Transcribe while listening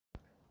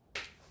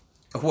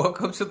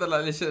Welcome to the La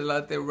Leche de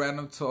Latte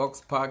Random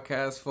Talks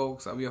podcast,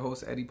 folks. I'm your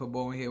host, Eddie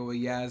Pabon, here with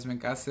Yasmin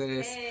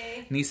Cáceres,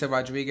 Nisa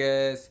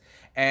Rodriguez,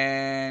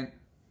 and...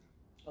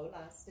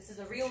 Hola. This is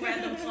a real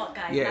random talk,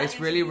 guys. Yeah,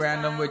 it's really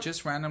random. We're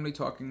just randomly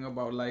talking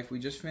about life. We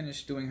just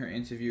finished doing her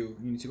interview.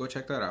 You need to go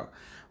check that out.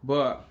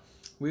 But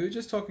we were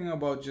just talking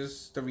about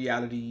just the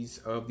realities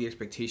of the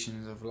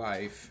expectations of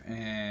life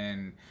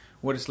and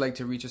what it's like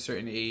to reach a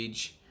certain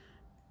age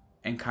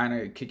and kind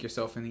of kick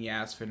yourself in the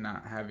ass for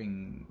not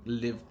having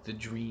lived the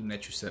dream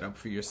that you set up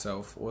for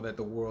yourself or that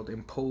the world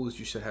imposed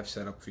you should have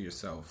set up for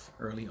yourself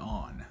early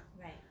on.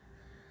 Right.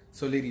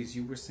 So, ladies,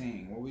 you were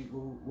saying,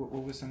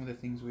 what were some of the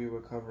things we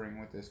were covering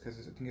with this? Because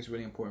I think it's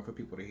really important for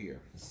people to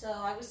hear. So,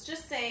 I was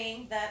just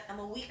saying that I'm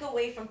a week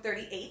away from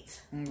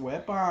 38.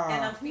 Wepa.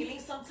 And I'm feeling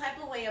some type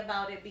of way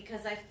about it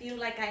because I feel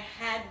like I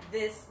had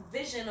this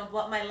vision of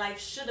what my life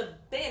should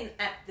have been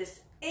at this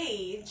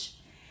age.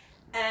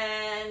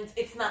 And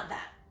it's not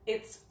that.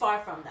 It's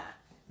far from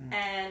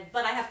that.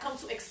 But I have come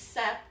to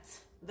accept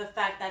the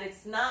fact that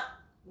it's not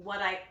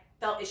what I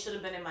felt it should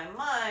have been in my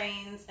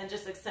mind, and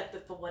just accept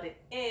it for what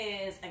it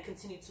is and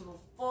continue to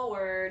move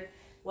forward,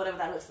 whatever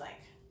that looks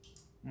like.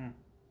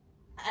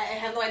 I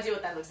have no idea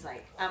what that looks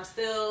like. I'm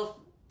still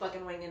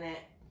fucking winging it.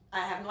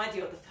 I have no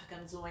idea what the fuck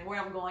I'm doing, where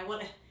I'm going,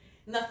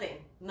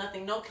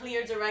 nothing, no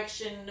clear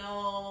direction,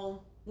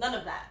 none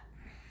of that.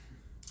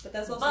 But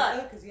that's also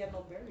good because you have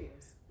no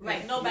barriers.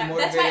 Right, no barriers.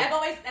 That's why I've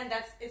always, and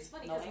it's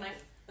funny because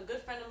a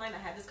good friend of mine,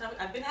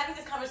 I've been having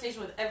this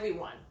conversation with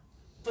everyone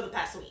for the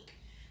past week.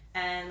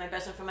 And my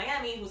best friend from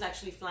Miami, who's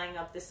actually flying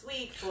up this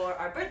week for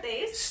our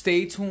birthdays.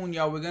 Stay tuned,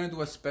 y'all. We're going to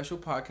do a special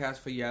podcast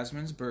for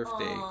Yasmin's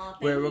birthday.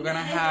 Where we're going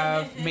to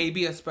have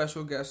maybe a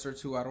special guest or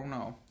two. I don't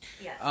know.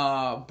 Yes.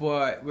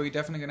 But we're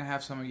definitely going to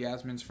have some of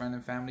Yasmin's friends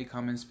and family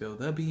come and spill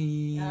the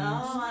beans.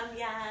 Oh, I'm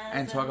Yas.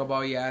 And talk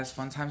about Yas.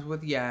 Fun times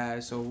with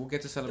Yas. So we'll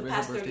get to celebrate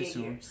her birthday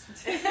soon.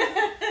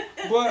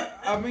 But,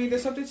 I mean,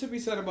 there's something to be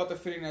said about the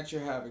feeling that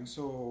you're having.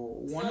 So,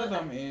 one of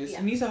them is...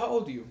 Yeah. Nisa, how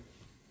old are you?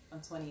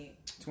 I'm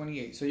 28.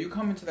 28. So you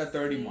come into that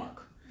 30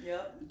 mark.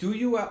 Yep. Do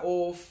you at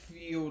all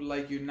feel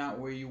like you're not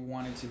where you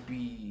wanted to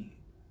be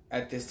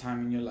at this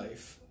time in your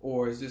life?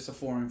 Or is this a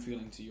foreign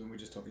feeling to you and we're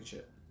just talking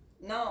shit?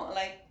 No,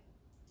 like,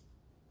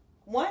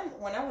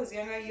 when I was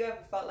younger, you ever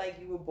felt like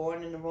you were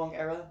born in the wrong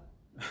era?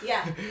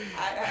 Yeah.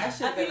 I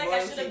feel like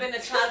I should have been a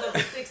child of the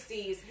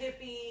 60s.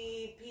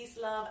 Hippie, peace,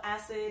 love,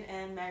 acid,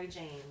 and Mary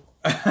Jane.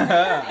 I should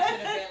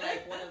have been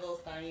like one of those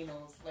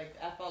Tainos. Like,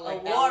 I felt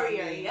like a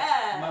warrior,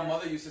 yeah. My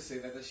mother used to say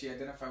that she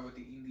identified with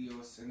the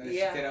Indios and that she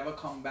could ever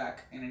come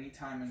back in any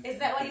time. Is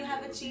that why you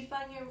have a chief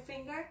on your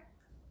finger?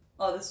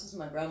 Oh, this was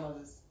my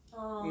grandmother's.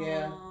 Oh.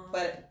 Yeah,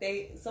 but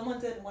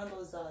someone did one of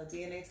those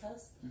DNA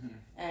tests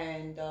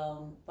and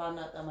found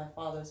out that my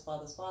father's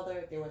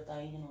father, they were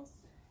Tainos.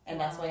 And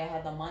that's why I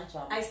had the mancha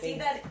on my face. See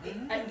that.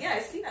 I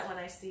see that when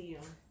I see you.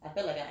 I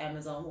feel like an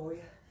Amazon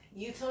warrior.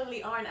 You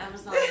totally are an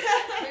Amazon.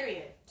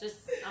 Period.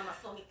 Just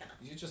Amazónica.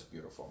 You're just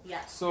beautiful.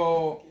 Yeah.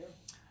 So,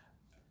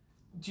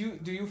 do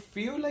you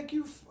feel like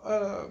you've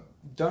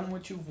done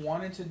what you've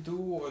wanted to do,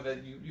 or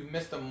that you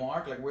missed the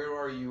mark? Like, where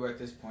are you at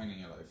this point in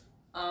your life?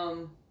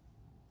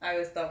 I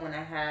always thought when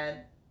I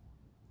had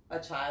a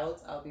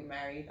child, I'll be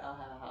married, I'll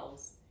have a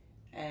house,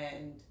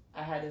 and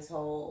I had this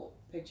whole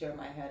picture in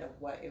my head of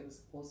what it was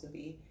supposed to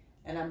be,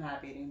 and I'm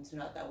happy it didn't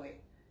turn out that way.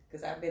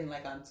 Because I've been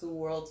like on 2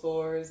 world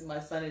tours. My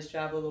son has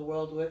traveled the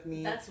world with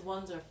me. That's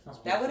wonderful.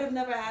 That would have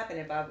never happened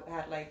if I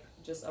had like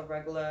just a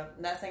regular.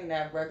 I'm not saying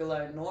that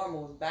regular and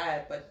normal is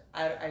bad, but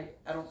I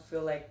don't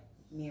feel like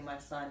me and my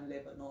son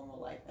live a normal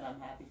life, and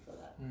I'm happy for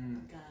that.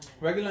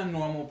 Regular and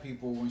normal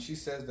people. When she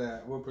says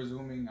that, I'm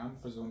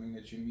presuming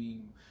that you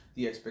mean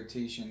the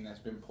expectation that's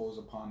been posed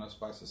upon us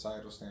by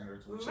societal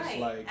standards, which is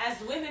like, as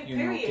women, you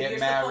period. Know, you're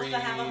married, supposed to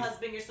have a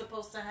husband. You're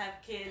supposed to have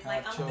kids.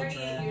 Have I'm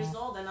 38 years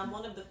old, and I'm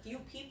one of the few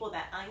people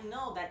that I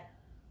know that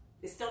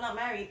is still not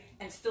married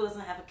and still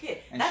doesn't have a kid.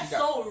 And that's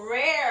so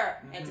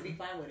rare. And to be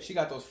fine with it. She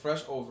got those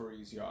fresh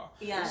ovaries, y'all.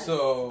 Yeah.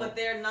 So, but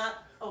they're not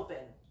open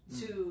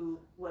to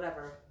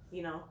whatever,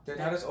 They're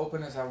not as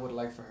open as I would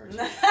like for her to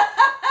be.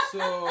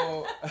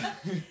 So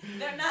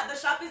they're not. The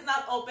shop is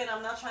not open.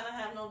 I'm not trying to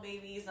have no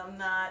babies. I'm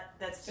not.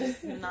 That's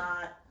just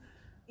not.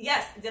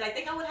 Yes. Did I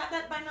think I would have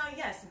that by now?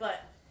 Yes.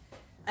 But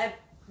I've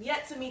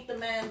yet to meet the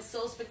man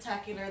so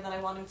spectacular that I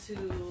want him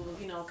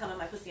to, come in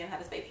my pussy and have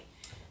his baby.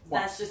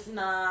 That's just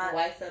not.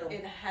 Why settle?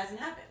 It hasn't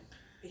happened.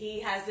 He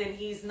hasn't.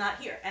 He's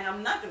not here, and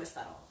I'm not going to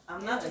settle.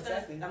 I'm not going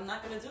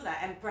to do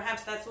that. And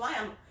perhaps that's why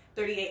I'm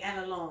 38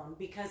 and alone,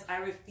 because I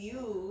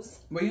refuse.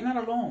 But you're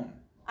not alone.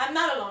 I'm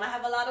not alone. I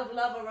have a lot of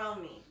love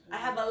around me. I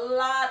have a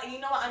lot, and you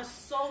know what? I'm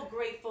so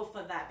grateful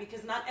for that,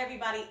 because not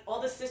everybody, all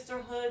the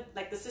sisterhood,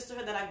 like the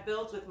sisterhood that I've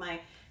built with my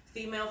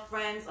female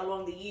friends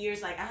along the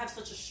years, like I have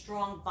such a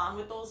strong bond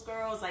with those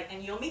girls, like,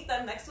 and you'll meet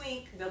them next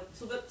week. The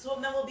two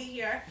of them will be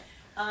here.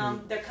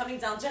 They're coming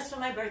down just for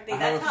my birthday.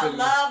 That's how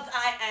loved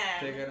I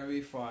am. They're gonna be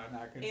fun.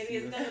 It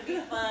is gonna be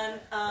fun.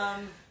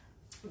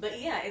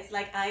 But yeah, it's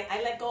like I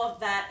let go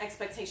of that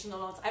expectation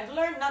alone. I've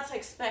learned not to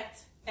expect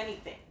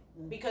anything.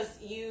 because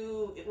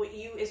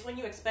it's when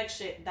you expect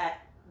shit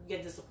that you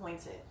get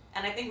disappointed.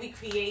 And I think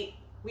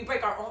we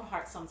break our own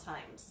hearts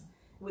sometimes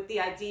with the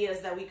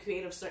ideas that we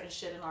create of certain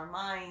shit in our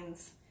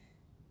minds,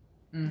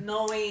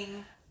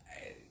 knowing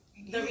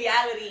the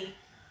reality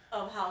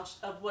of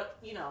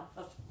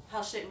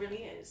how shit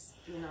really is,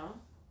 you know?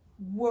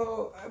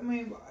 Well, I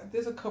mean,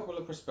 there's a couple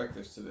of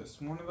perspectives to this.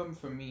 One of them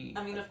for me...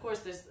 I mean, of course,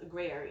 there's a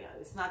gray area.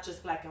 It's not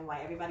just black and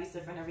white. Everybody's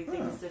different.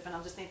 Everything is different.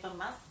 I'm just saying for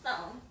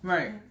myself.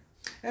 Right.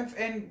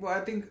 And well,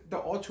 I think the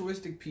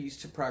altruistic piece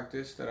to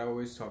practice that I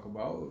always talk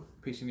about,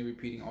 patiently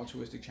repeating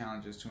altruistic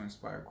challenges to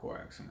inspire core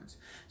excellence.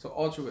 So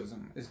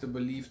altruism is the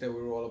belief that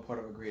we're all a part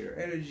of a greater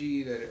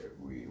energy, that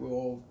we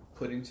all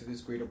put into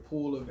this greater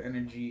pool of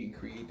energy and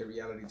create the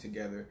reality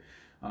together.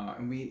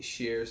 And we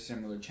share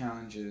similar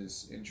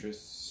challenges,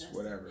 interests,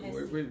 whatever.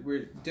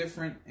 We're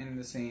different and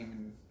the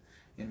same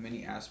in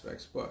many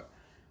aspects. But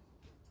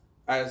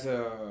as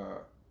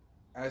a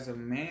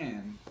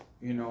man,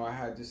 you know, I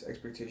had this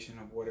expectation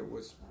of what it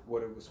was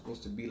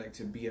supposed to be like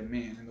to be a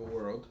man in the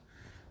world.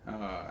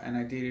 And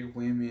I dated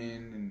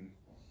women and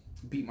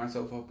beat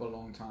myself up a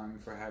long time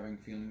for having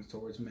feelings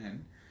towards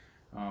men,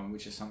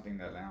 which is something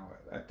that now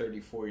at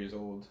 34 years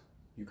old,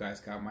 you guys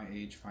got my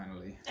age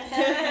finally.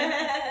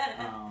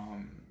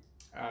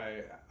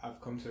 I've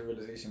come to the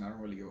realization I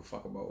don't really give a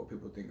fuck about what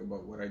people think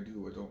about what I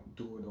do or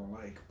don't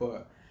like.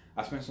 But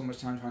I spent so much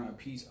time trying to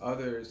appease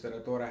others that I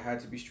thought I had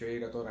to be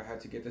straight. I thought I had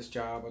to get this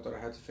job. I thought I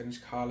had to finish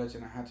college,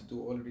 and I had to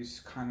do all of these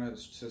kind of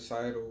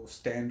societal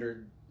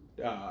standard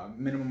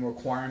minimum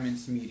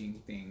requirements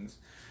meeting things.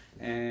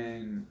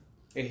 And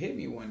it hit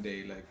me one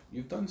day, like,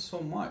 you've done so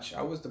much.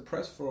 I was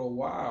depressed for a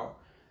while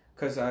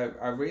because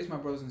I raised my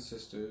brothers and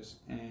sisters,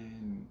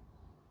 and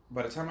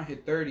by the time I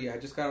hit 30, I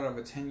just got out of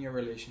a 10-year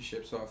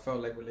relationship, so I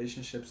felt like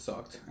relationships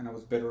sucked, and I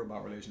was bitter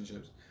about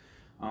relationships.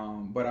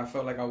 But I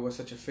felt like I was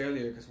such a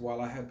failure because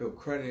while I had built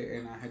credit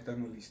and I had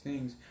done all these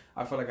things,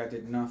 I felt like I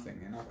did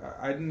nothing, and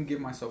I didn't give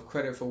myself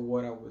credit for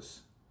what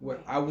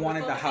I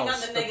wanted: the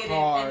house, the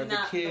car, the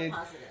kid,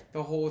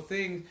 the whole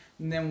thing.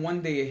 And then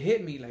one day it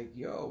hit me like,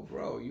 yo,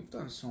 bro, you've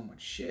done so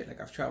much shit.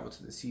 Like, I've traveled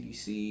to the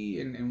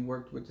CDC and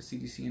worked with the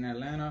CDC in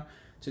Atlanta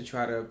to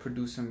try to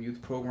produce some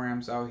youth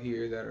programs out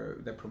here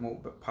that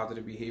promote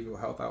positive behavioral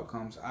health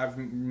outcomes. I've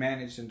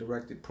managed and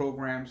directed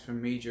programs for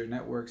major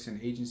networks and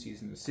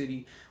agencies in the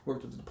city,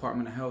 worked with the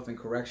Department of Health and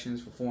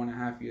Corrections for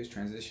 4.5 years,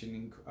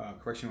 transitioning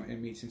correctional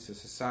inmates into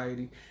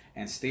society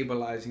and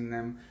stabilizing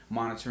them,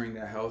 monitoring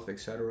their health,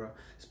 etc.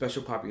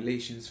 Special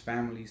populations,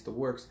 families, the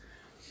works.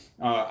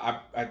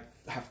 I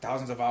have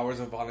thousands of hours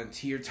of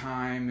volunteer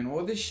time and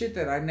all this shit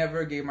that I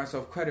never gave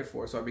myself credit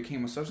for. So I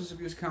became a substance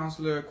abuse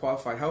counselor,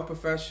 qualified health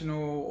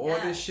professional, all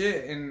this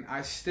shit, and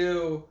I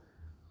still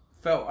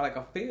felt like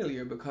a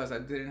failure because I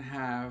didn't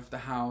have the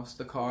house,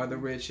 the car, the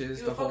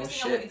riches, the whole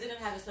shit. On what you didn't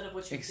have instead of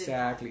what you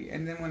exactly.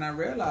 And then when I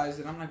realized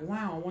it, I'm like,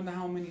 wow, I wonder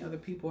how many other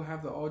people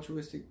have the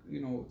altruistic, you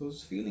know,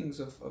 those feelings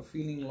of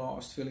feeling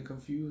lost, feeling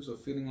confused, or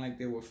feeling like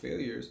they were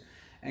failures.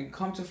 And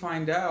come to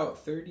find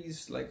out,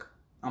 30's like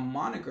a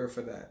moniker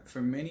for that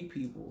for many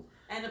people.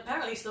 And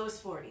apparently so is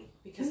 40,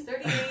 because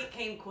 38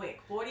 came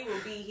quick. 40 will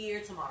be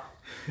here tomorrow.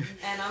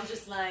 And I'm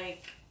just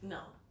like, no.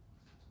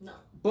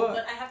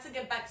 But I have to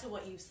get back to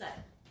what you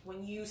said.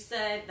 When you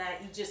said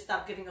that you just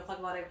stopped giving a fuck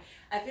about it,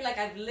 I feel like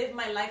I've lived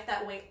my life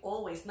that way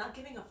always, not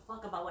giving a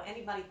fuck about what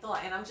anybody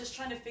thought. And I'm just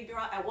trying to figure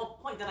out at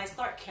what point did I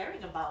start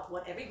caring about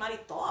what everybody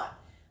thought.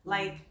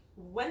 Like,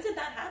 when did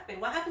that happen?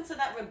 What happened to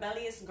that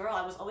rebellious girl?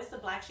 I was always the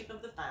black sheep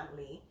of the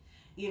family.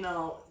 You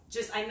know,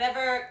 just I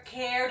never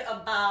cared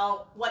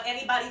about what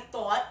anybody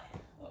thought.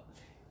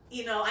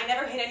 You know, I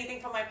never hid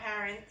anything from my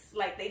parents.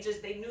 Like, they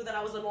knew that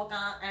I was a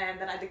loca and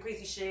that I did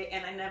crazy shit,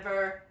 and I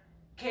never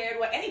cared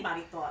what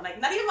anybody thought. Like,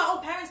 not even my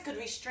own parents could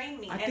restrain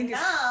me. And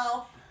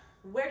now,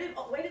 where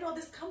did all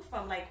this come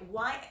from? Like,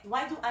 why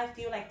do I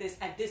feel like this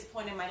at this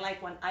point in my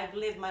life when I've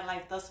lived my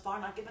life thus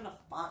far, not giving a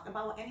fuck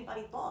about what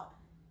anybody thought?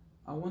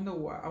 I wonder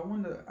why.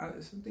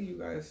 Something you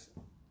guys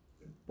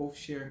both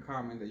share in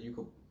common that you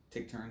could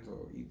take turns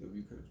or either of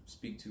you could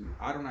speak to.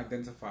 I don't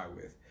identify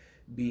with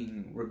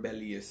being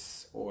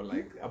rebellious or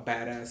like a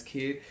badass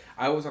kid.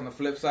 I was on the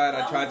flip side.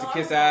 I tried to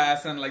kiss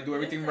ass and like do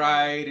everything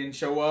right and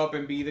show up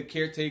and be the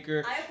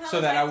caretaker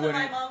so that I wouldn't.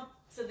 I apologize to my mom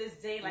to this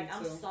day. Like,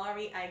 I'm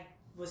sorry. I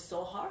was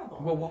so horrible.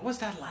 Well, what was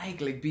that like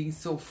being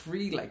so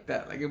free like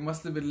that? Like, it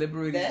must have been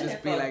liberating to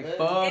just be like,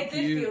 fuck it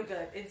did you. Feel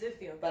good. It did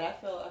feel good. But I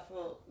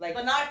feel like.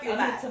 But now I feel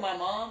bad. To my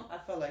mom, I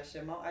felt like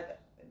shit.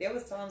 There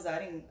was times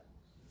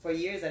for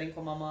years I didn't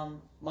call my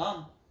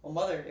mom or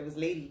mother. It was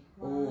lady.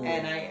 Ooh.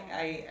 And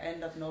I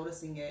end up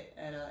noticing it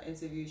at an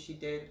interview she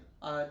did,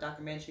 a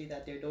documentary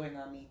that they're doing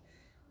on me.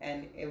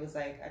 And it was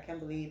like, I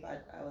can't believe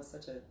I was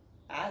such an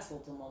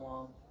asshole to my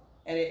mom.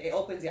 And it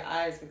opens your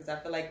eyes because I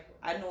feel like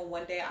I know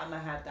one day I'm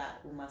going to have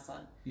that with my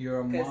son.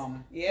 You're a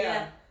mom.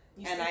 Yeah.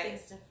 You see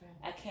things different.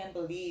 I can't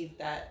believe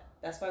that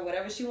That's why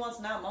whatever she wants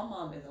now, my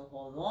mom is a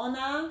hold on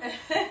now.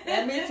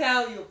 Let me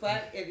tell you,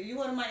 but if you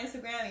go to my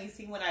Instagram and you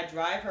see when I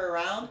drive her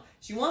around,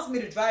 she wants me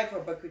to drive her,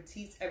 but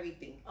critiques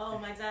everything. Oh,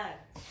 my dad.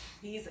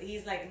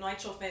 He's like, no hay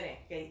chofer,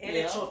 okay?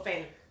 Él es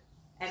chofer.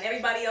 And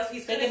everybody else,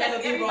 he's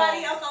criticizing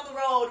everybody else on the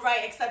road,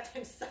 right, except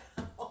himself.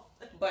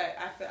 But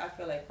I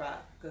feel like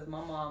crap because my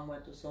mom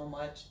went through so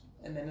much,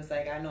 and then it's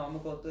like I know I'm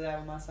gonna go through that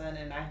with my son,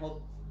 and I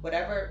hope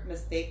whatever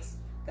mistakes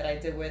that I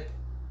did with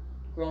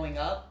growing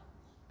up,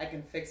 I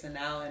can fix it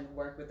now and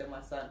work with it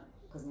my son.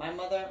 Because my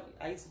mother,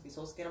 I used to be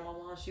so scared of my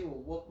mom. She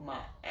would whoop my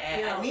ass.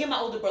 Yeah. Me and my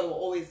older brother were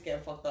always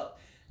getting fucked up.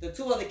 The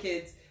two other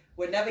kids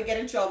would never get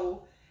in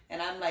trouble,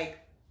 and I'm like,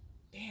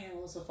 damn,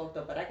 I was so fucked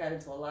up. But I got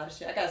into a lot of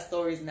shit. I got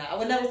stories now. I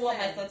would never want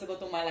my son to go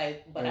through my life,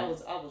 but I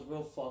was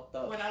real fucked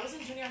up. When I was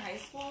in junior high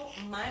school,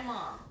 my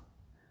mom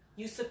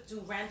used to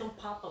do random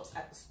pop-ups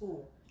at the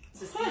school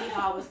to see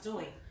how I was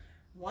doing.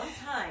 One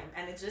time,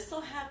 and it just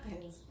so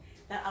happens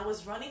that I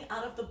was running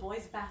out of the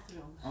boys'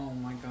 bathroom. Oh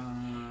my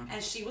god.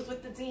 And she was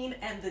with the dean,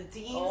 and the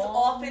dean's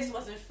office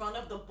was in front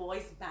of the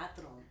boys'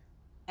 bathroom.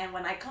 And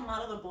when I come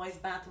out of the boys'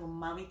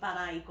 bathroom, mami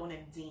para ahí con el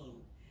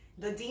dean.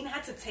 The dean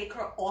had to take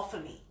her off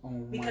of me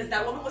because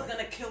that woman was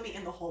gonna kill me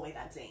in the hallway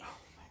that day. Oh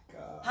my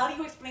god. How do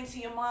you explain to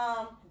your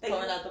mom that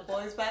Going out the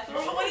boys'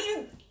 bathroom? What do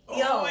you?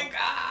 Oh my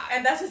god.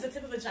 And that's just the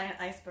tip of a giant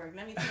iceberg.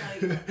 Let me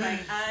tell you,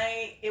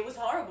 it was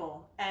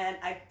horrible, and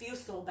I feel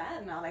so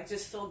bad now, like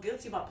just so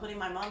guilty about putting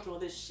my mom through all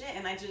this shit.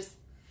 And I just,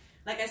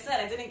 like I said,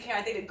 I didn't care.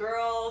 I dated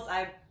girls.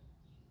 I've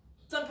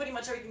done pretty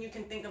much everything you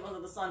can think of under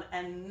the sun,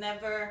 and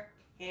never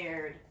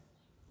cared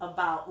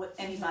about what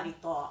anybody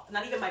thought.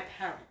 Not even my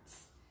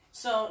parents.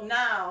 So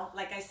now,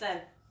 like I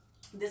said,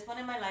 this point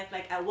in my life,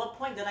 like at what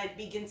point did I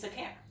begin to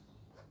care?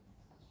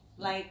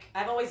 Like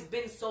I've always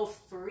been so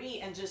free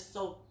and just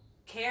so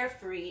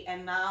carefree,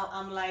 and now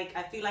I'm like,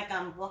 I feel like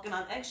I'm walking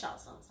on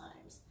eggshells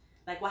sometimes.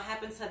 Like, what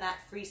happened to that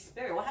free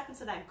spirit? What happened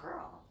to that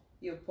girl?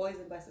 You're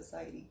poisoned by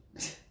society.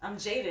 I'm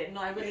jaded.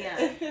 No, I really am.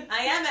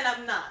 I am and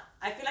I'm not.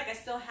 I feel like I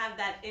still have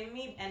that in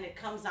me, and it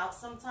comes out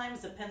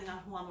sometimes depending on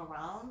who I'm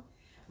around.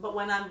 But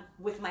when I'm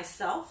with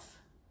myself,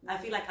 I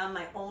feel like I'm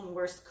my own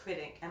worst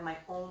critic and my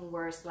own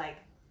worst, like,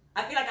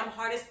 I feel like I'm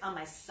hardest on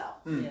myself.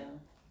 Yeah.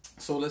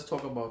 So let's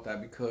talk about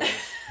that because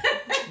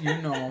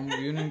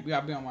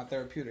I'll be on my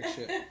therapeutic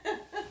shit.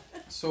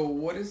 So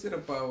what is it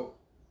about?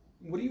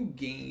 What do you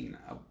gain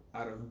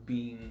out of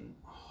being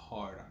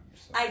hard on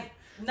yourself?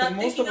 I'm not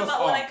thinking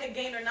about what I could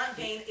gain or not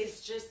gain.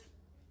 It's just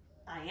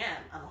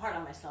I'm hard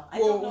on myself. I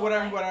don't know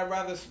let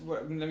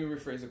me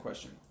rephrase the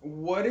question.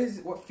 What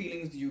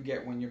feelings do you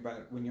get when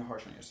you're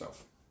harsh on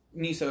yourself?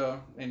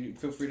 Nisa, and you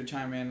feel free to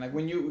chime in. Like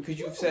because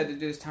you've said that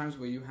there's times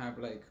where you have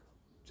like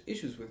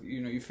issues with,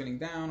 you're feeling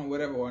down or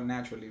whatever, or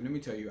naturally. Let me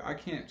tell you, I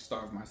can't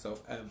starve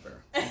myself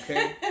ever.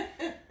 Okay.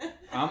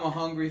 I'm a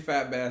hungry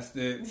fat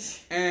bastard,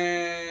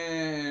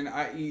 and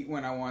I eat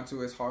when I want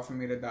to. It's hard for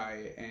me to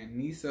diet, and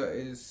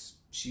Nisa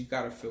she's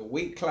got to fill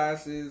weight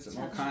classes and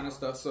all kind of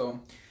stuff.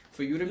 So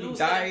for you to be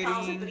dieting, 7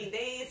 pounds in 3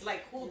 days,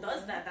 like who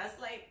does that? That's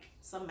like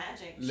some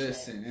magic.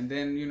 Listen, shit. And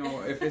then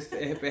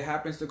if it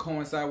happens to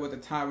coincide with the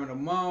time of the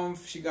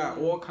month, she got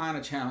all kind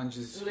of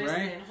challenges. Listen,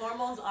 right?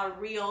 Hormones are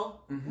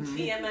real. Mm-hmm.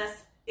 PMS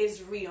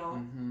is real.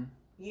 Mm-hmm.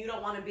 You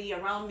don't want to be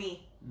around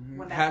me. Mm-hmm.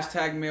 When that's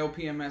 # male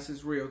PMS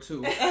is real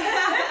too.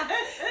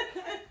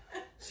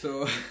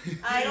 So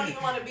I don't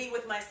even want to be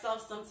with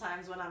myself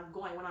sometimes when I'm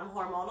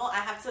hormonal. I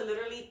have to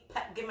literally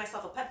give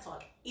myself a pep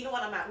talk, even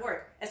when I'm at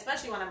work,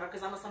 especially when I'm at work,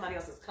 because I'm on somebody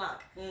else's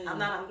clock. I'm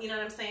not, you know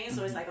what I'm saying?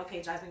 So it's like,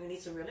 okay, Jasmine, you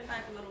need to reel it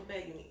back a little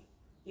bit.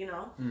 You need,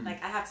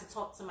 like I have to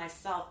talk to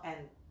myself and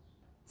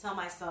tell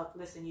myself,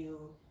 listen,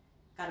 you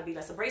gotta be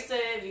less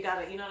abrasive. You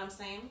gotta, you know what I'm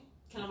saying?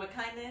 Kill them with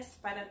kindness,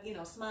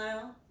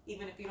 smile,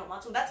 even if you don't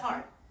want to. That's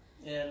hard.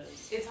 Yeah,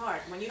 it's hard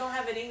when you don't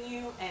have it in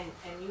you,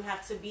 and you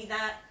have to be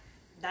that.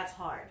 That's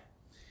hard.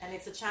 And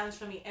it's a challenge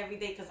for me every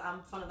day because I'm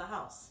in front of the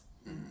house.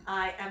 Mm-hmm.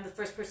 I am the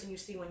first person you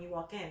see when you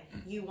walk in.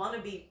 Mm-hmm. You want to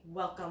be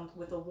welcomed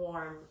with a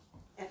warm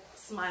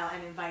smile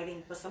and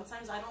inviting, but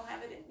sometimes I don't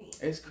have it in me.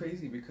 It's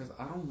crazy because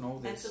I don't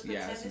know this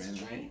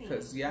Yasmin, right?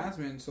 Because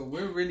Yasmin, so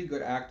we're really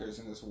good actors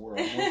in this world,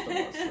 most of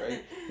us,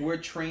 right? We're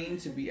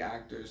trained to be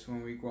actors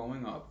when we're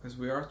growing up because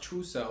we are our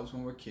true selves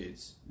when we're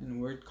kids,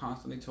 and we're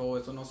constantly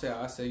told, "Eso no se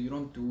hace," you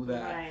don't do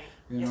that. Right.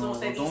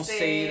 Don't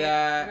say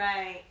that.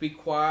 Right. Be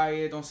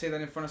quiet. Don't say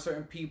that in front of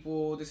certain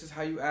people. This is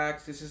how you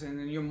act. And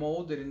then you're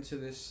molded into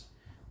this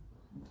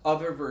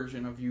other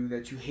version of you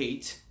that you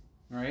hate.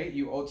 Right?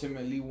 You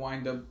ultimately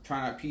wind up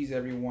trying to appease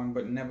everyone,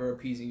 but never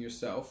appeasing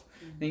yourself.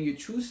 Mm-hmm. Then your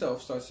true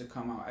self starts to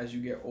come out as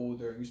you get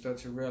older. You start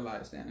to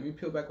realize that. Let me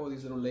peel back all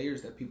these little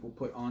layers that people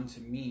put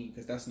onto me,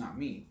 because that's not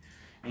me.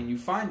 And you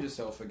find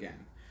yourself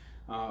again.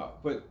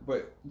 But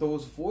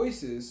those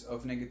voices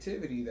of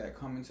negativity that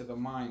come into the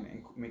mind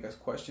and make us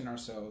question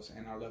ourselves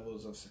and our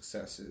levels of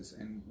successes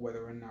and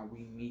whether or not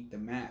we meet the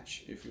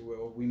match, if you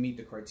will, we meet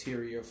the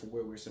criteria for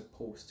where we're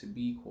supposed to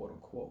be, quote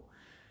unquote.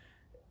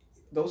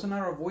 Those are not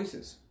our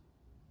voices.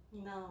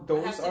 No.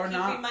 Those I have to are keep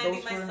not- reminding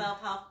those were-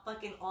 myself how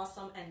fucking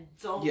awesome and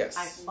dope Yes.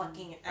 I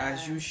fucking am.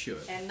 As you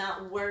should. And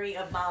not worry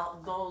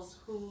about those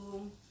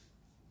who,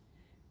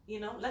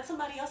 let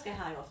somebody else get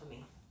high off of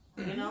me.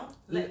 You know?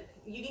 You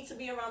need to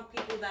be around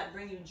people that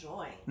bring you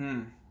joy.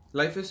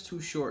 Life is too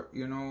short,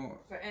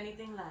 For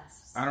anything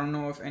less. I don't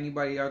know if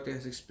anybody out there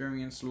has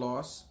experienced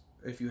loss.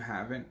 If you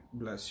haven't,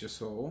 bless your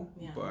soul.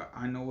 Yeah. But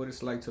I know what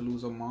it's like to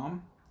lose a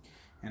mom.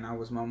 And I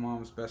was my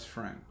mom's best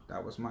friend.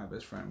 That was my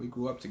best friend. We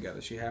grew up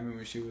together. She had me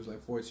when she was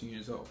like 14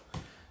 years old.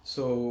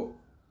 So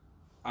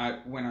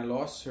when I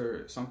lost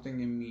her,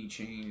 something in me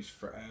changed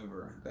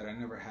forever that I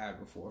never had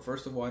before.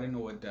 First of all, I didn't know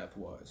what death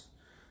was.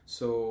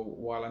 So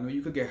while I know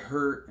you could get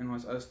hurt and all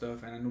this other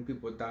stuff, and I knew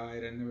people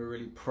died, I never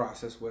really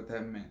processed what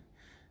that meant.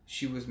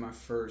 She was my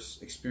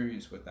first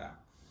experience with that.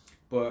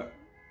 But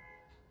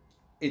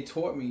it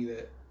taught me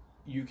that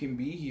you can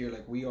be here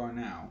like we are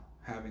now,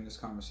 having this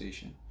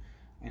conversation,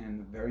 and in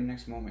the very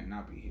next moment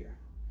not be here.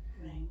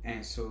 Right.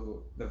 And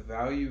so the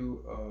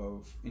value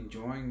of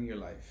enjoying your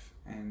life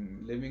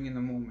and living in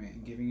the moment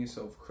and giving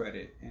yourself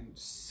credit and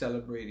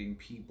celebrating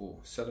people,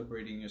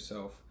 celebrating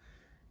yourself,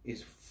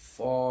 is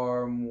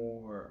far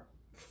more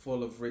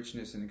full of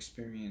richness and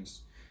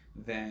experience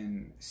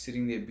than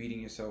sitting there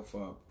beating yourself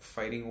up,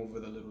 fighting over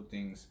the little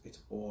things. It's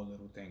all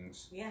little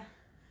things. Yeah.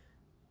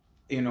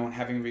 And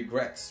having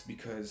regrets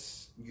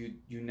because you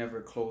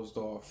never closed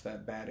off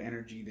that bad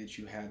energy that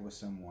you had with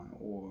someone,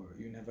 or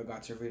you never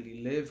got to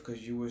really live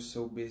because you were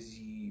so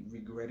busy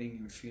regretting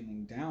and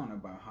feeling down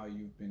about how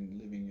you've been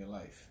living your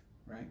life,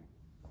 right?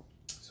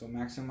 So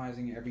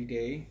maximizing every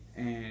day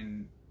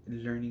and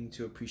learning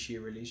to appreciate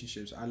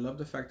relationships. I love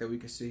the fact that we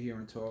can sit here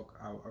and talk.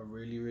 I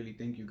really, really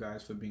thank you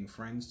guys for being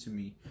friends to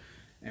me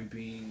and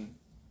being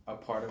a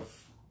part of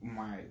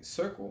my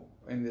circle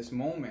in this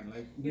moment.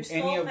 Like Your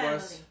any soul of family.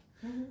 us.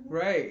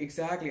 Right,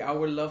 exactly.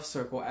 Our love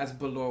circle, as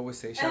Balor would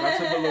say. Shout out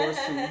to Balor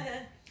too.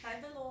 Hi,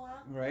 Balor.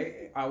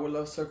 Right? Our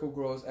love circle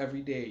grows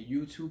every day.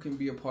 You too can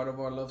be a part of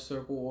our love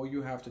circle. All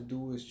you have to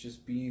do is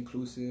just be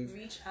inclusive.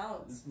 Reach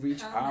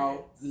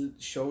out.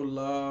 Show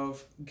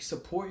love.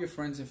 Support your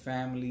friends and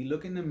family.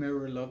 Look in the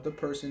mirror. Love the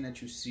person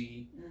that you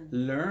see.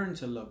 Learn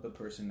to love the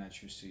person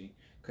that you see.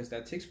 Because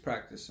that takes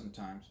practice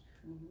sometimes.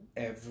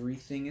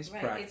 Everything is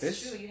practice.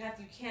 It's true. You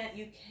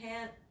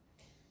can't.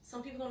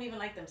 Some people don't even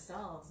like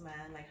themselves,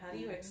 man. Like, how do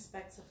you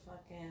expect to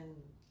fucking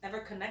ever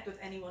connect with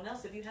anyone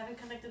else if you haven't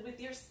connected with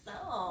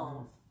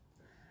yourself?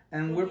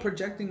 And we're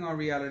projecting our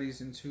realities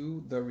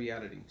into the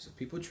reality. So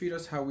people treat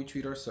us how we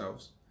treat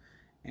ourselves.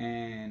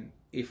 And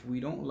if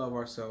we don't love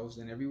ourselves,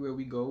 then everywhere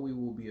we go, we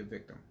will be a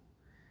victim.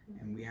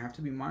 And we have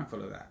to be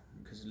mindful of that.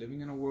 Because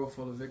living in a world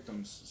full of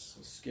victims is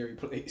a scary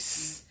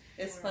place.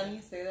 It's funny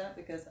you say that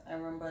because I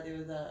remember there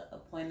was a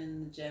point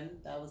in the gym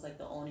that was like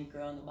the only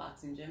girl in the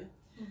boxing gym.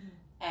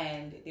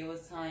 And there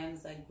was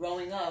times like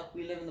growing up,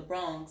 we live in the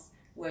Bronx,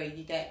 where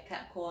you get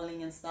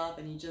catcalling and stuff,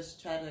 and you just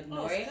try to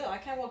ignore it. Still, I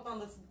can't walk down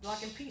this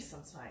block in peace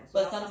sometimes.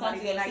 But sometimes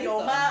you gotta like, say yo,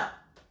 something. ma,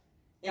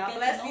 It God gets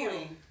bless you.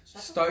 annoying.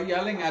 Start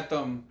yelling at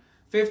them.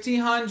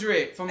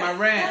 1,500 for my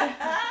rent.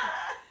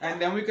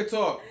 And then we could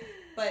talk.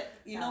 But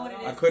you know what it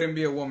is? I couldn't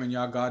be a woman,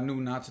 y'all. God knew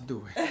not to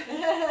do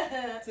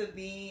it. To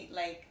be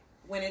like,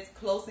 when it's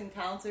close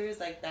encounters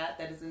like that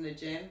is in the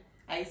gym,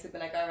 I used to be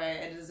like, all right,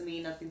 it doesn't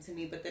mean nothing to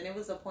me. But then it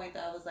was a point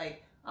that I was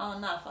like, oh,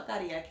 nah, fuck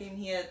out of here. I came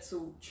here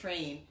to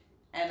train,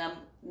 and I'm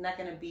not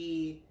going to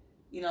be,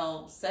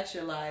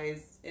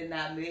 sexualized in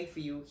that way for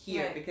you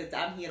here because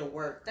I'm here to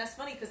work. That's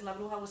funny because La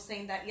Bruja was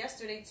saying that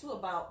yesterday, too,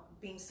 about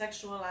being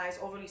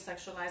sexualized, overly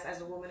sexualized as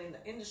a woman in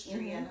the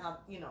industry and how,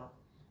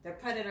 they're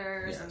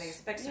predators and they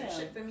expect certain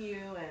shit from you.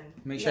 And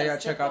make sure y'all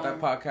check out that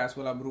podcast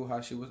with La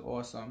Bruja. She was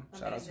awesome.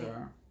 Shout out to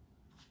her.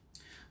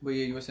 But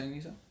yeah, you were saying,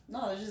 Nisa?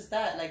 No, it's just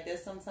that. Like,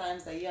 there's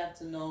sometimes that you have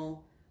to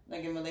know,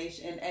 like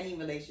in any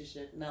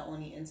relationship, not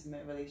only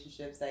intimate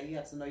relationships, that you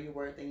have to know your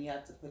worth and you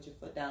have to put your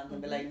foot down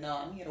and be like, no,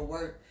 I'm here to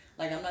work.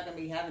 Like, I'm not gonna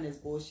be having this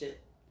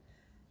bullshit.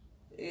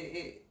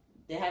 They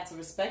have to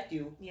respect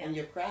you and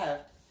your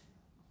craft.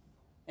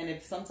 And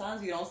if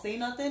sometimes you don't say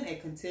nothing,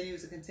 it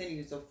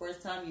continues. So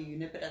first time you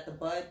nip it at the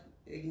bud,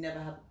 you never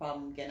have a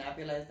problem again. I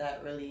realized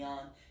that early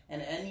on.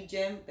 And any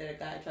gym that a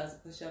guy tries to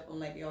push up, I'm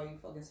like, yo, are you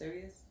fucking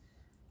serious?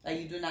 Like,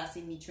 you do not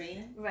see me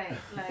training? Right,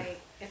 like,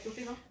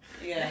 estúpido.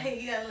 Yeah.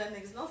 Like, you gotta let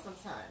niggas know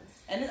sometimes.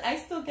 And I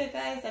still get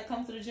guys that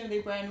come to the gym, they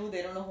brand new,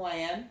 they don't know who I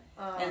am,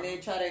 and they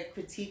try to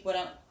critique what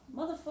I'm...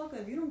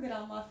 Motherfucker, if you don't get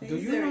out my face... Do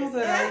you know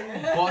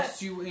that I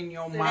bust you in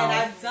your mouth? And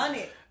I've done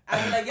it.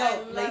 I'm like,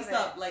 yo, lace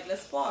up. Like,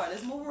 let's spar.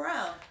 Let's move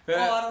around. Oh,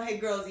 I don't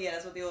hate girls. Yeah,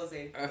 that's what they all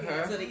say.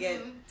 So they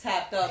get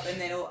tapped up. And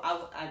then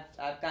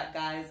I've got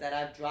guys that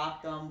I've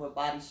dropped them with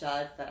body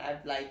shots that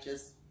I've, like,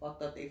 just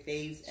fucked up their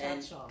face.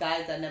 And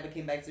guys that never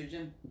came back to the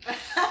gym.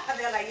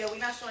 They're like, yo, I'm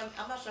not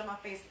showing my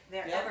face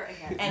there ever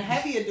again. And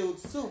heavier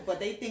dudes, too. But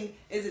they think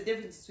there's a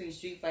difference between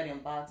street fighting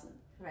and boxing.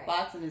 Right.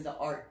 Boxing is an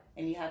art.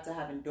 and you have to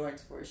have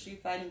endurance for it.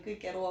 Street fighting could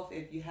get off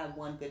if you have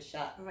one good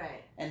shot,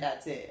 Right. and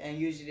that's it. And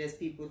usually there's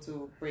people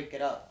to break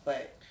it up,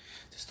 but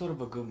Just thought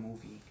of a good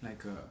movie,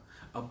 like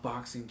a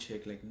boxing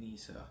chick like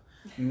Nisa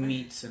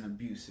meets an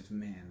abusive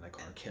man like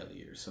R.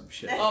 Kelly or some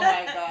shit. oh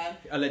my god.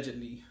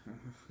 Allegedly,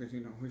 because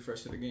we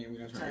fresh to the game,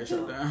 we're not trying to get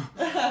shut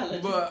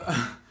down.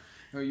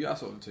 But y'all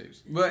saw the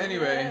tapes. But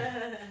anyway,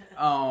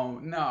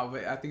 no,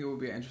 but I think it would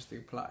be an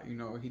interesting plot.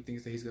 He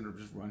thinks that he's gonna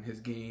just run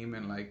his game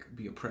and like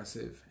be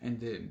oppressive, and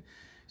then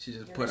she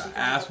just put an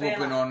ass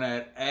whooping on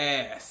that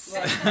ass.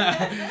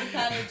 Right. He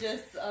kind of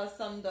just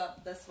summed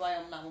up. That's why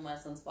I'm not with my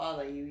son's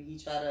father. He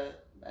tried to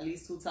at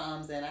least 2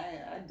 times, and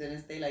I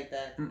didn't stay like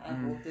that. I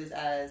whooped his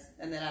ass,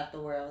 and then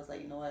afterward I was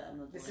like, you know what, I'm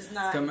not doing This is this.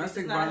 not Domestic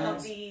this is not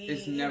violence healthy,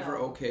 is you never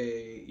know.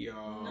 okay,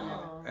 y'all.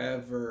 No.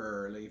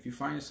 Ever. Like, if you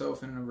find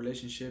yourself in a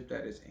relationship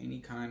that is any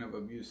kind of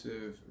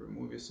abusive,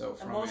 remove yourself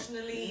from it.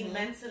 Emotionally,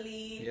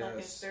 mentally, Yes.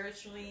 fucking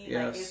spiritually,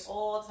 Yes. like it's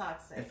all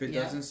toxic. If it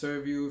Yeah. doesn't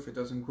serve you, if it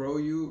doesn't grow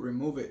you,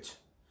 remove it.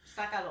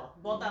 Sácalo,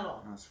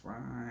 bótalo. That's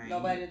right.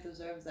 Nobody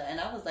deserves that. And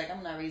I was like,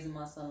 I'm not raising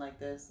my son like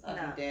this. I'll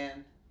No. be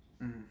damned.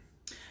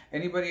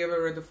 Anybody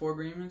ever read the 4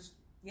 Agreements?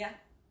 Yeah.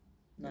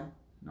 No.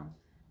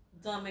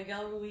 Don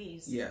Miguel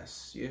Ruiz.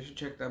 Yes. You should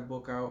check that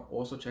book out.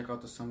 Also check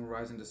out The Summer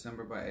Rise in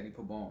December by Eddie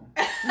Pabon.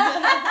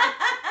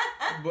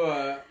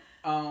 But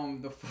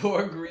the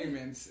 4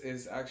 Agreements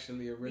is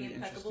actually a really Be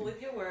impeccable interesting.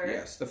 with your word.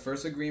 Yes, the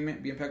first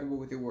agreement, be impeccable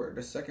with your word.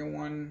 The second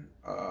one,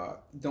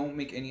 don't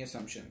make any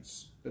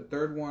assumptions. The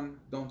third one,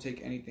 don't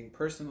take anything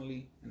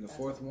personally. And the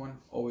fourth one,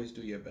 always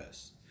do your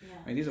best. Yeah.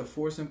 And these are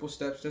 4 simple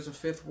steps. There's a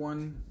 5th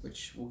one,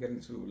 which we'll get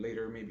into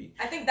later, maybe.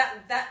 I think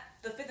that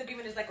the 5th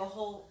agreement is like a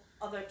whole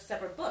other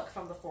separate book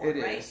from the 4, It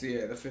right? is,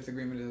 yeah. The 5th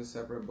agreement is a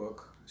separate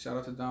book. Shout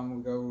out to Don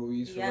Miguel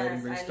Ruiz for Yes,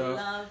 writing great I stuff.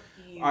 love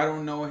you. I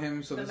don't know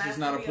him, so The this is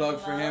not a Mastery plug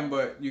of for him,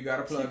 Love. but you got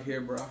a plug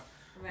here, bro.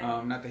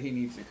 Right. Not that he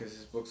needs it, because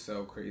his books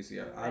sell crazy.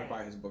 I Right.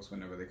 buy his books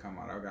whenever they come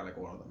out. I got like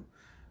all of them.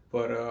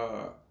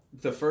 But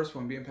the first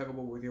one, be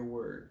impeccable with your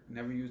word.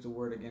 Never use the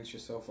word against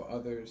yourself or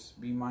others.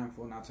 Be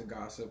mindful not to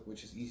gossip,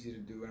 which is easy to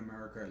do in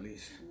America at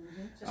least.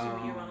 Especially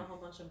when you're around a whole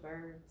bunch of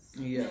birds.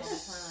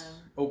 Yes.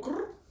 All the time.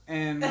 Okay.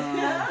 And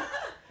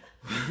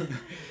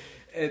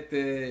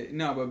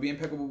but be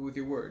impeccable with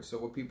your words. So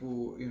what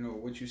people,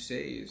 what you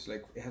say is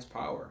like, it has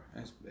power.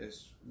 As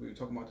we were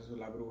talking about this with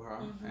La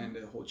Bruja and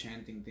the whole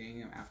chanting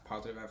thing,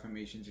 positive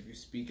affirmations. If you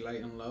speak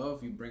light and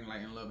love, you bring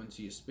light and love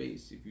into your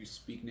space. If you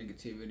speak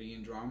negativity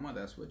and drama,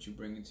 that's what you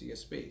bring into your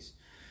space.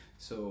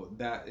 So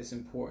that is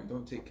important.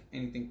 Don't take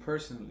anything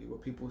personally.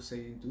 What people say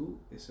and do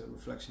is a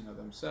reflection of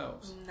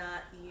themselves,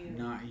 Not you.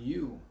 not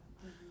you.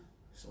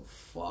 So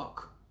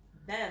fuck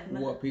Them.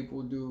 what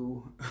people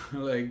do.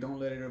 Like, don't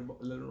let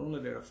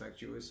it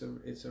affect you.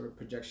 It's a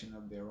projection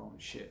of their own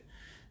shit.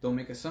 Don't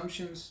make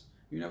assumptions.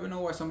 You never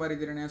know why somebody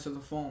didn't answer the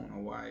phone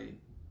or why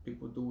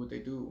people do what they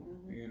do.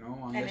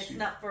 And it's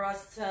not for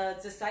us to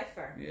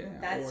decipher. Yeah, or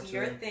That's to-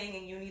 your thing,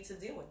 and you need to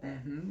deal with it.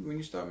 When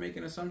you start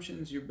making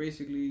assumptions, you're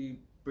basically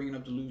bringing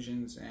up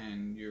delusions,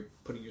 and you're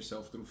putting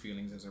yourself through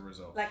feelings as a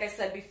result. Like I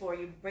said before,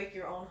 you break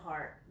your own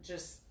heart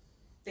just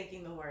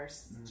thinking the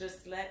worst.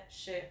 Just let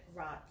shit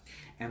rot.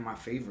 And my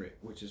favorite,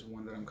 which is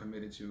one that I'm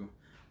committed to,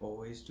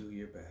 always do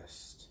your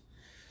best.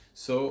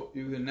 So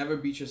you can never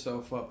beat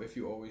yourself up if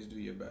you always do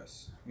your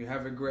best. You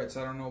have regrets.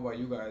 I don't know about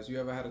you guys. You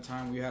ever had a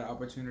time where you had an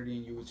opportunity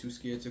and you were too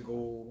scared to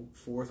go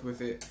forth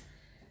with it?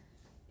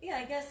 Yeah,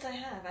 I guess I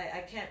have.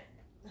 I can't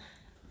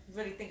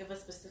really think of a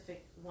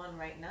specific one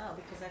right now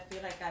because I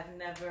feel like I've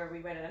never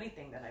regretted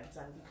anything that I've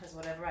done because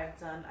whatever I've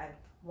done, I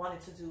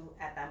wanted to do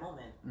at that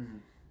moment.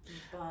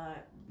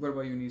 But what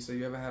about you, Nisa?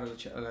 You ever had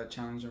a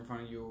challenge in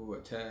front of you,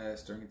 a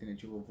test or anything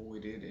that you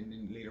avoided, and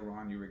then later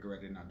on you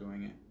regretted not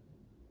doing it?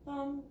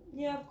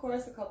 Yeah, of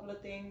course, a couple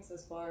of things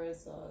as far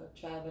as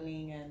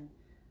traveling, and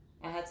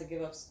I had to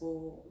give up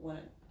school when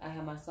I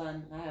had my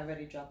son. I had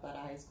already dropped out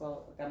of high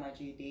school, got my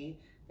GED,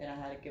 then I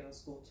had to give up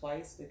school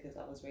twice because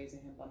I was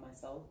raising him by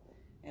myself,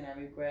 and I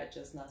regret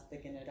just not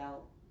sticking it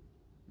out.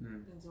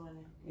 doing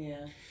it.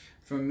 Yeah.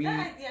 For me,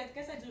 I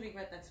guess I do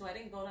regret that too. I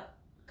didn't go to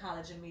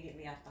college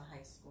immediately after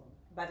high school.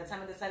 By the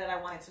time I decided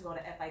I wanted to go to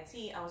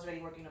FIT, I was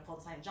already working a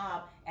full-time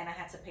job, and I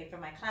had to pay for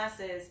my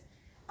classes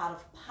out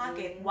of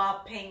pocket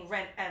while paying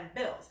rent and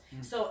bills.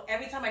 So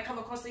every time I come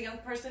across a young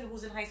person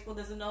who's in high school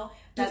doesn't know,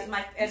 that's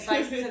my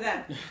advice to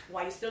them.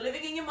 While you're still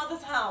living in your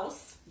mother's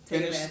house,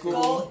 finish school.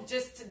 go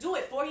just do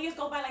it. 4 years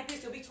go by like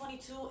this. You'll be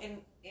 22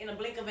 in a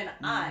blink of an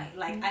eye.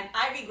 Like, and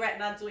I regret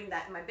not doing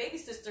that. My baby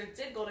sister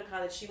did go to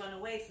college. She went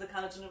away to the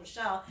College of New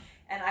Rochelle.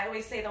 And I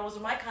always say those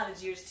were my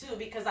college years too,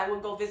 because I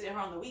would go visit her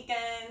on the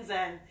weekends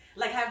and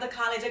like have the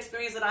college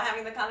experience without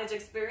having the college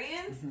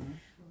experience.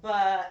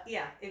 But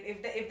yeah,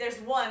 if there's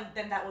one,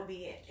 then that would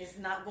be it. It's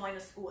not going to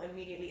school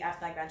immediately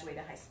after I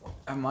graduated high school.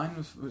 Mine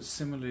was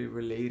similarly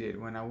related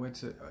when I went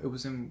to, it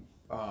was in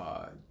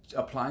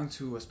applying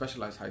to a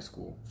specialized high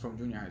school from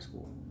junior high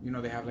school. You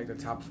know, they have like the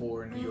top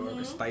 4 in New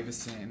York,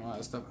 Stuyvesant and all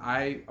that stuff.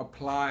 I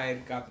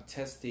applied, got the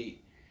test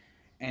date,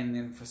 and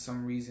then for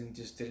some reason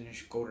just didn't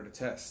go to the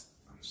test.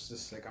 it's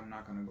just like, I'm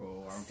not gonna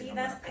go. I don't See, think I'm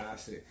gonna that's-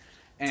 pass it.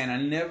 And I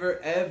never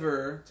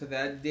ever to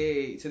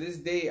this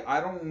day, I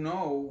don't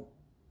know.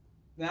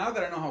 Now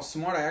that I know how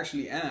smart I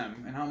actually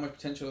am and how much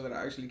potential that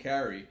I actually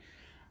carry,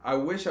 I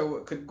wish I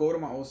could go to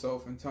my old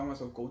self and tell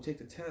myself, go take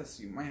the test.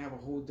 You might have a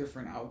whole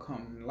different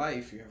outcome in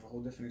life. You have a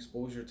whole different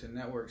exposure to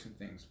networks and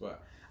things.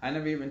 But I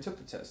never even took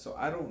the test, so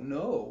I don't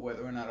know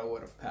whether or not I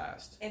would have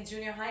passed. In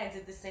junior high, I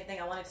did the same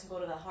thing. I wanted to go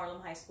to the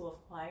Harlem High School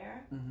of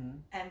Choir. Mm-hmm.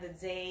 And the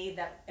day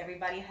that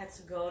everybody had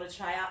to go to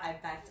try out, I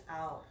backed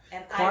out.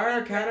 And Choir I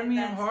regret Academy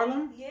in that.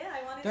 Harlem? Yeah,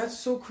 I wanted That's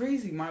so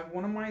crazy.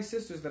 One of my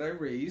sisters that I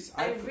raised,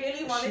 I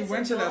really wanted she to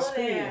went go to that school.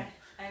 there.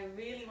 I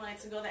really wanted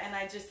to go there, and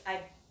I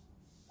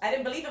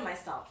didn't believe in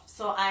myself.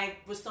 So I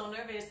was so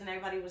nervous, and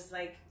everybody was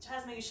like,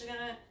 Jasmine, you should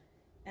gonna,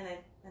 and I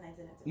didn't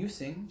do You it.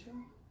 sing, Joe?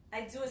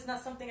 I do. It's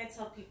not something I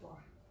tell people.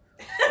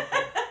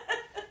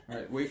 All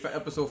right, wait for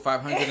episode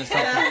 500 and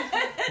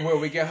something where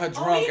we get her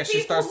drunk Only and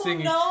she starts people who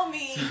singing. know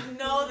me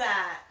know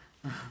that.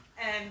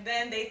 And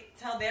then they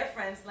tell their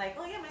friends, like,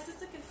 oh yeah, my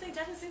sister can sing.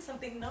 Jasmine sing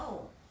something.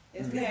 No.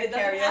 Is Because there it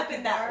doesn't karaoke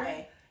happen that bar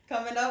way.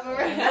 coming up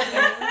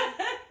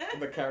around?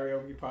 The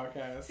karaoke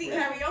podcast. See,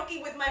 Yeah.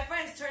 karaoke with my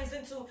friends turns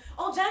into,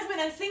 oh, Jasmine,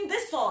 and sing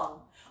this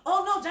song.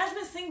 Oh, no,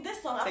 Jasmine, sing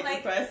this song. I'm Take like,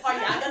 requests. are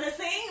y'all gonna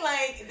sing?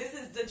 Like, this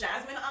is the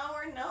Jasmine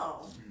hour?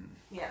 No.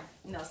 Yeah.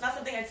 No, it's not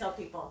something I tell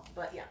people,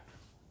 but yeah.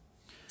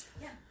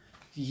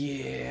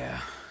 Yeah.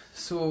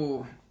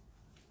 So,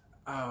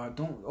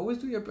 don't always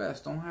do your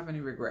best. Don't have any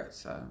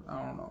regrets. I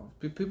don't know.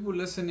 People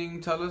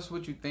listening, tell us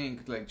what you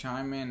think. Like,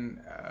 chime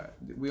in.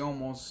 We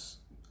almost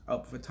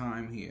up for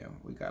time here.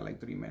 We got like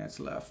 3 minutes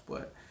left,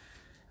 but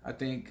I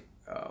think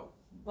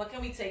What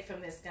can we take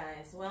from this,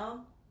 guys?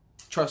 Well,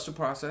 trust the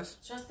process.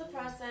 trust the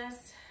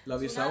process. Love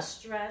Do yourself. not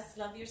stress.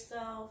 Love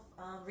yourself.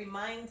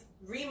 Remind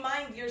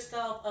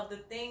yourself of the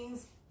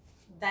things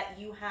that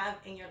you have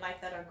in your life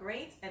that are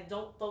great, and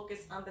don't focus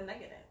on the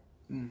negative.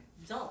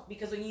 Don't,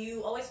 because when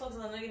you always focus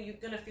on the negative, you're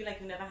gonna feel like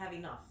you never have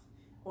enough,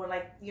 or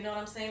like, you know what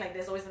I'm saying? Like,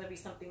 there's always gonna be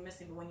something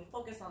missing. But when you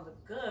focus on the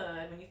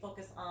good, when you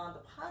focus on the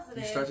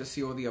positive, You start to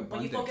see all the when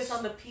abundance. you focus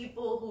on the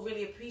people who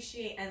really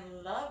appreciate and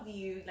love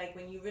you, like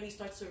when you really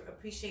start to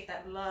appreciate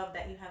that love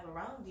that you have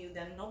around you,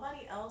 then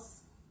nobody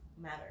else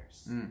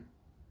matters.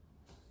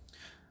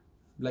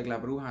 Like La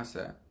Bruja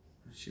said,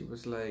 she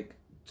was like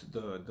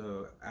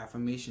the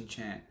affirmation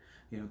chant.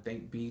 You know,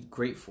 be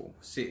grateful.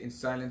 Sit in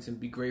silence and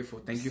be grateful.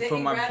 Thank you Sit for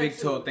in my big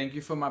gratitude. toe. Thank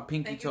you for my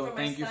pinky Thank you toe. for my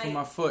Thank you for sight.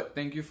 my foot.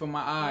 Thank you for my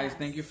eyes. Yes.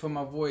 Thank you for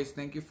my voice.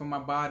 Thank you for my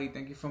body.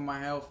 Thank you for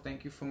my health.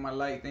 Thank you for my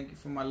light. Thank you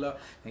for my love.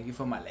 Thank you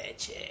for my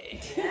leche.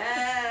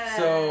 Yes.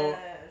 So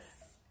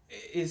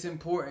it's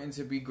important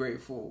to be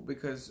grateful,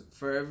 because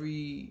for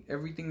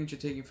everything that you're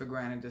taking for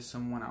granted, there's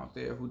someone out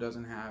there who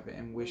doesn't have it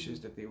and wishes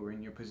that they were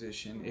in your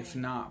position. If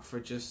not for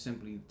just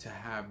simply to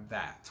have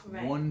that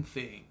one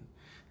thing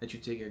that you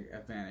take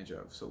advantage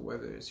of. So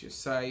whether it's your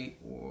sight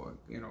or,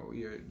 you know,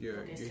 your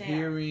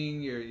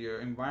hearing, your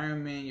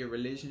environment, your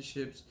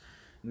relationships,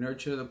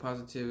 nurture the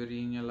positivity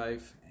in your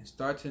life and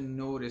start to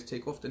notice,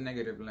 take off the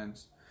negative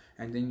lens,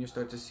 and then you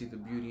start to see the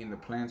beauty in the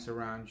plants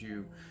around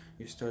you.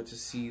 You start to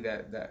see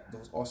that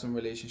those awesome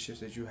relationships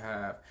that you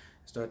have.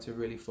 Start to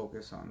really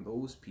focus on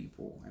those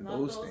people and love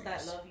those those things.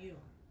 that love you.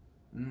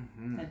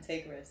 Mm-hmm. And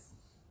take risks.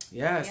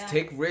 Yes, Yeah.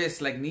 take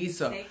risks like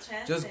Nisa. Take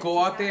chances. Just go You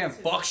out there and have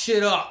to. fuck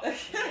shit up.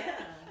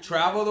 Yeah.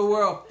 Travel the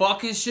world,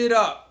 fucking shit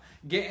up,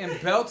 getting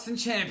belts and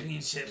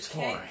championships for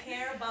Can't it,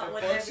 care about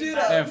what Fuck shit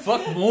everybody. and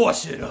fuck more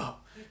shit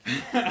up.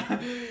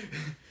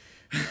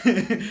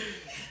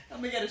 I'm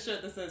gonna get a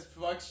shirt that says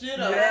 "fuck shit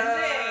up."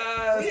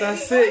 Yes, We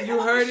that's always it. You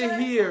have heard shirts it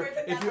here. over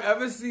to If you that.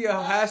 ever see a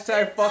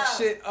hashtag shit fuck up.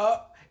 shit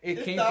up, it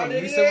It came from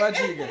started Lisa here.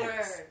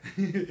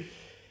 Rodriguez.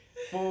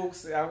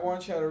 Folks, I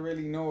want y'all to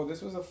really know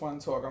this was a fun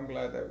talk. I'm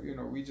glad that, you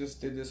know, we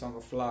just did this on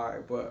the fly,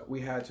 but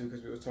we had to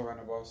because we were talking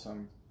about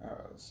some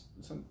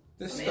Some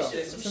stuff,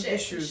 issues, some some shit,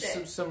 issues,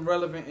 some shit. some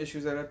relevant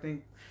issues that I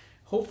think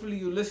hopefully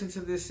you listen to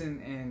this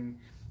and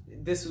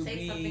this will Take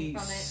be something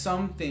from it.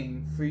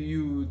 something for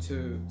you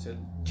to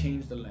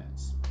change the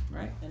lens,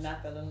 right? And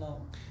not feel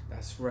alone.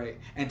 That's right,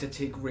 and to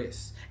take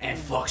risks and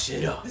fuck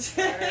shit up.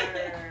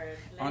 Word.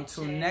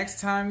 Until Leche.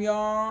 next time,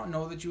 y'all,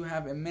 know that you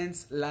have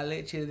immense la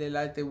leche de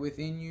latte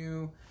within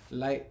you,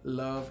 light,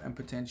 love, and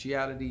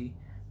potentiality,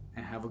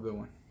 and have a good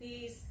one.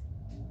 Peace.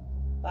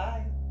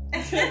 Bye.